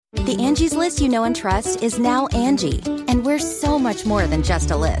The Angie's List you know and trust is now Angie, and we're so much more than just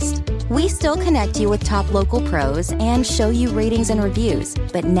a list. We still connect you with top local pros and show you ratings and reviews,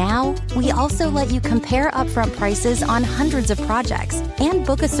 but now we also let you compare upfront prices on hundreds of projects and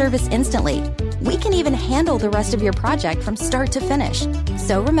book a service instantly. We can even handle the rest of your project from start to finish.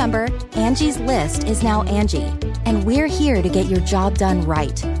 So remember, Angie's List is now Angie, and we're here to get your job done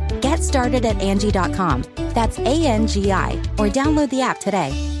right. Get started at Angie.com. That's ANGI, or download the app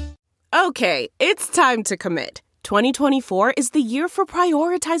today. Okay, it's time to commit. 2024 is the year for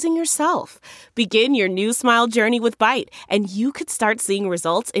prioritizing yourself. Begin your new smile journey with Byte, and you could start seeing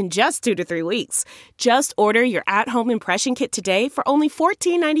results in just 2 to 3 weeks. Just order your at-home impression kit today for only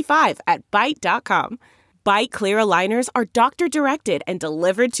 $14.95 at Byte.com. Byte Clear aligners are doctor-directed and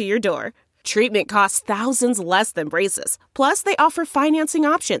delivered to your door. Treatment costs thousands less than braces. Plus, they offer financing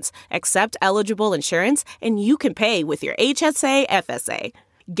options, accept eligible insurance, and you can pay with your HSA, FSA.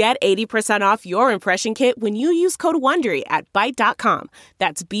 Get 80% off your impression kit when you use code WONDERY at Byte.com.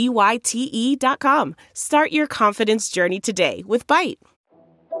 That's BYTE.com. Start your confidence journey today with Byte.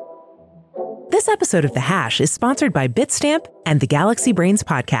 This episode of The Hash is sponsored by Bitstamp and the Galaxy Brains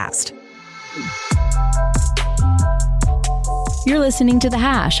podcast. You're listening to The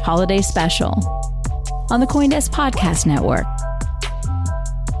Hash Holiday Special on the CoinDesk Podcast Network.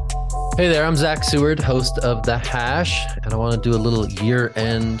 Hey there, I'm Zack, Seward, host of The Hash, and I want to do a little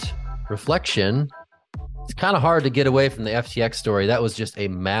year-end reflection. It's kind of hard to get away from the FTX story. That was just a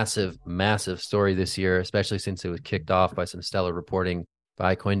massive, massive story this year, especially since it was kicked off by some stellar reporting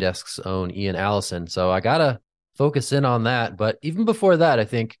by CoinDesk's own Ian Allison. So I got to focus in on that. But even before that, I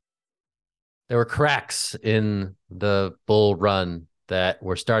think there were cracks in the bull run that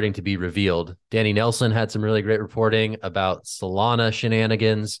were starting to be revealed. Danny Nelson had some really great reporting about Solana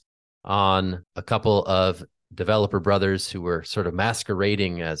shenanigans on a couple of developer brothers who were sort of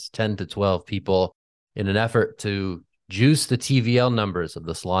masquerading as 10 to 12 people in an effort to juice the TVL numbers of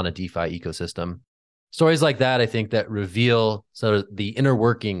the Solana DeFi ecosystem. Stories like that, I think, that reveal sort of the inner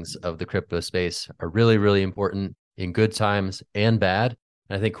workings of the crypto space are really, really important in good times and bad.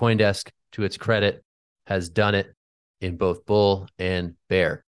 And I think CoinDesk, to its credit, has done it in both bull and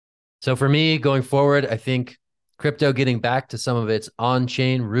bear. So for me, going forward, I think crypto getting back to some of its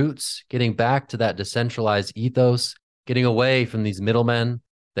on-chain roots, getting back to that decentralized ethos, getting away from these middlemen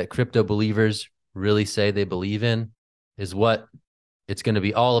that crypto believers really say they believe in, is what it's going to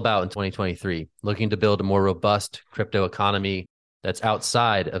be all about in 2023. Looking to build a more robust crypto economy that's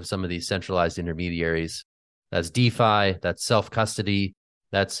outside of some of these centralized intermediaries. That's DeFi, that's self-custody,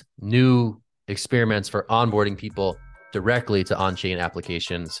 that's new experiments for onboarding people directly to on-chain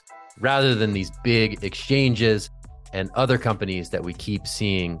applications, rather than these big exchanges and other companies that we keep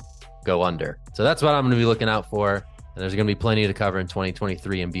seeing go under. So that's what I'm going to be looking out for. And there's going to be plenty to cover in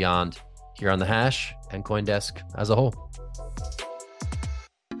 2023 and beyond here on The Hash and CoinDesk as a whole.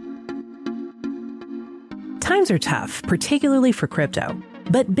 Times are tough, particularly for crypto,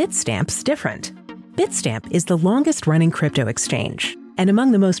 but Bitstamp's different. Bitstamp is the longest-running crypto exchange and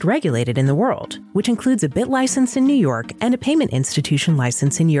among the most regulated in the world, which includes a Bit license in New York and a payment institution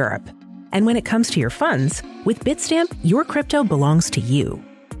license in Europe. And when it comes to your funds, with Bitstamp, your crypto belongs to you.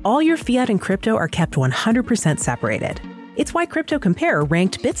 All your fiat and crypto are kept 100% separated. It's why Crypto Compare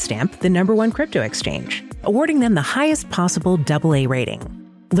ranked Bitstamp the #1 crypto exchange, awarding them the highest possible AA rating.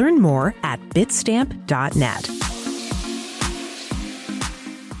 Learn more at bitstamp.net.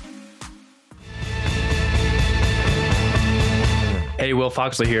 Hey, Will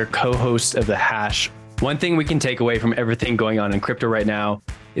Foxley here, co-host of The Hash. One thing we can take away from everything going on in crypto right now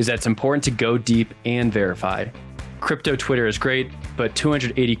is that it's important to go deep and verify. Crypto Twitter is great, but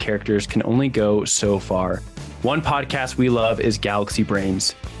 280 characters can only go so far. One podcast we love is Galaxy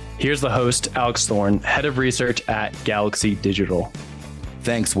Brains. Here's the host, Alex Thorne, head of research at Galaxy Digital.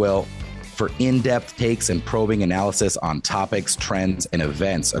 Thanks, Will. For in-depth takes and probing analysis on topics, trends, and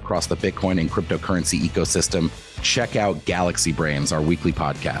events across the Bitcoin and cryptocurrency ecosystem, check out Galaxy Brains, our weekly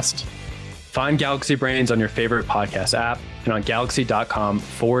podcast. Find Galaxy Brains on your favorite podcast app and on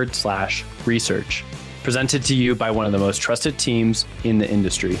galaxy.com/research. Presented to you by one of the most trusted teams in the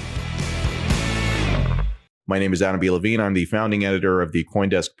industry. My name is Adam B. Levine. I'm the founding editor of the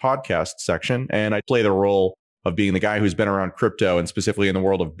CoinDesk podcast section, and I play the role of being the guy who's been around crypto and specifically in the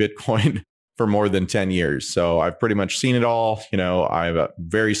world of Bitcoin for more than 10 years. So I've pretty much seen it all. I'm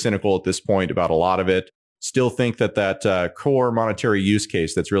very cynical at this point about a lot of it. Still think that core monetary use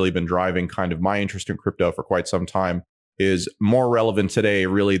case that's really been driving kind of my interest in crypto for quite some time is more relevant today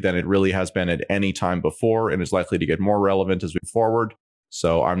really than it really has been at any time before, and is likely to get more relevant as we move forward.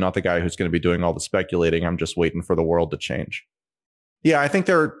 So I'm not the guy who's going to be doing all the speculating. I'm just waiting for the world to change. Yeah, I think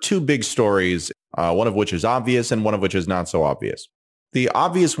there are two big stories, one of which is obvious and one of which is not so obvious. The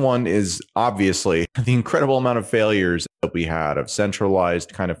obvious one is obviously the incredible amount of failures that we had of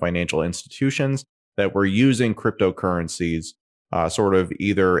centralized kind of financial institutions that were using cryptocurrencies sort of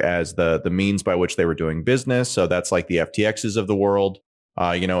either as the means by which they were doing business. So that's like the FTXs of the world,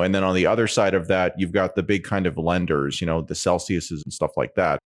 and then on the other side of that, you've got the big kind of lenders, the Celsiuses and stuff like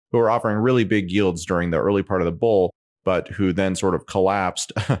that, who are offering really big yields during the early part of the bull, but who then sort of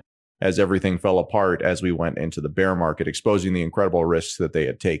collapsed as everything fell apart as we went into the bear market, exposing the incredible risks that they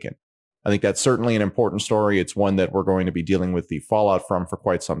had taken. I think that's certainly an important story. It's one that we're going to be dealing with the fallout from for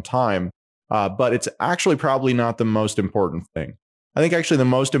quite some time, but it's actually probably not the most important thing. I think actually the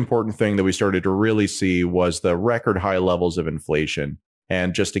most important thing that we started to really see was the record high levels of inflation.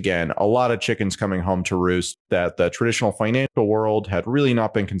 And just again, a lot of chickens coming home to roost that the traditional financial world had really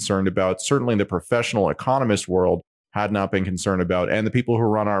not been concerned about. Certainly the professional economist world had not been concerned about. And the people who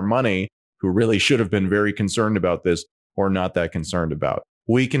run our money, who really should have been very concerned about this, were not that concerned about.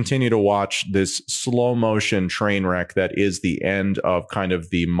 We continue to watch this slow motion train wreck that is the end of kind of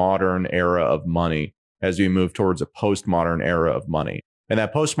the modern era of money as we move towards a postmodern era of money. And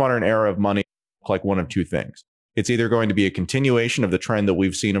that postmodern era of money, like one of two things. It's either going to be a continuation of the trend that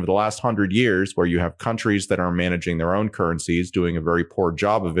we've seen over the last 100 years, where you have countries that are managing their own currencies, doing a very poor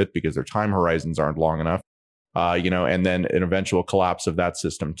job of it because their time horizons aren't long enough, and then an eventual collapse of that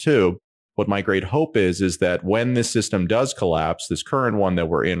system too. What my great hope is that when this system does collapse, this current one that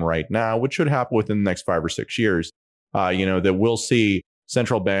we're in right now, which should happen within the next 5 or 6 years, that we'll see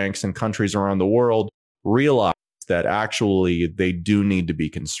central banks and countries around the world realize that actually they do need to be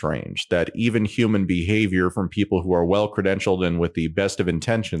constrained, that even human behavior from people who are well credentialed and with the best of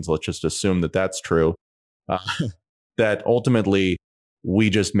intentions, let's just assume that that's true, that ultimately we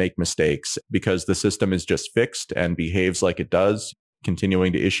just make mistakes because the system is just fixed and behaves like it does,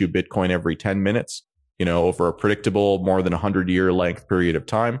 continuing to issue Bitcoin every 10 minutes, over a predictable more than 100-year length period of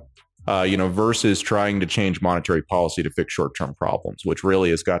time, versus trying to change monetary policy to fix short-term problems, which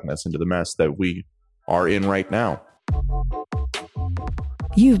really has gotten us into the mess that we are in right now.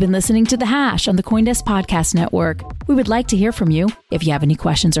 You've been listening to The Hash on the CoinDesk Podcast Network. We would like to hear from you. If you have any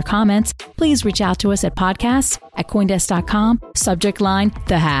questions or comments, please reach out to us at podcasts@coindesk.com, subject line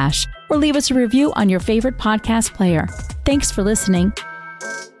The Hash, or leave us a review on your favorite podcast player. Thanks for listening.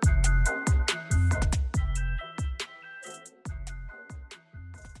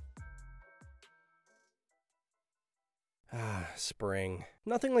 Spring.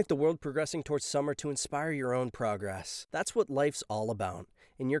 Nothing like the world progressing towards summer to inspire your own progress. That's what life's all about,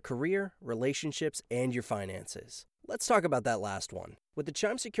 in your career, relationships, and your finances. Let's talk about that last one. With the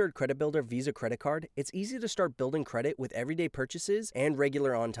Chime Secured Credit Builder Visa Credit Card, it's easy to start building credit with everyday purchases and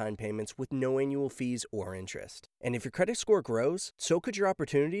regular on-time payments with no annual fees or interest. And if your credit score grows, so could your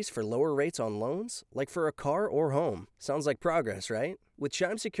opportunities for lower rates on loans, like for a car or home. Sounds like progress, right? With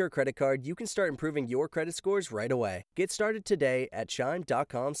Chime Secure Credit Card, you can start improving your credit scores right away. Get started today at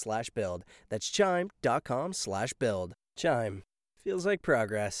chime.com/build. That's chime.com/build. Chime. Feels like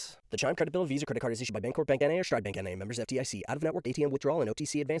progress. The Chime Credit Builder Visa Credit Card is issued by Bancorp Bank N.A. or Stride Bank N.A. Members FDIC. Out-of-network ATM withdrawal and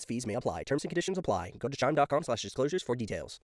OTC advance fees may apply. Terms and conditions apply. Go to chime.com/disclosures for details.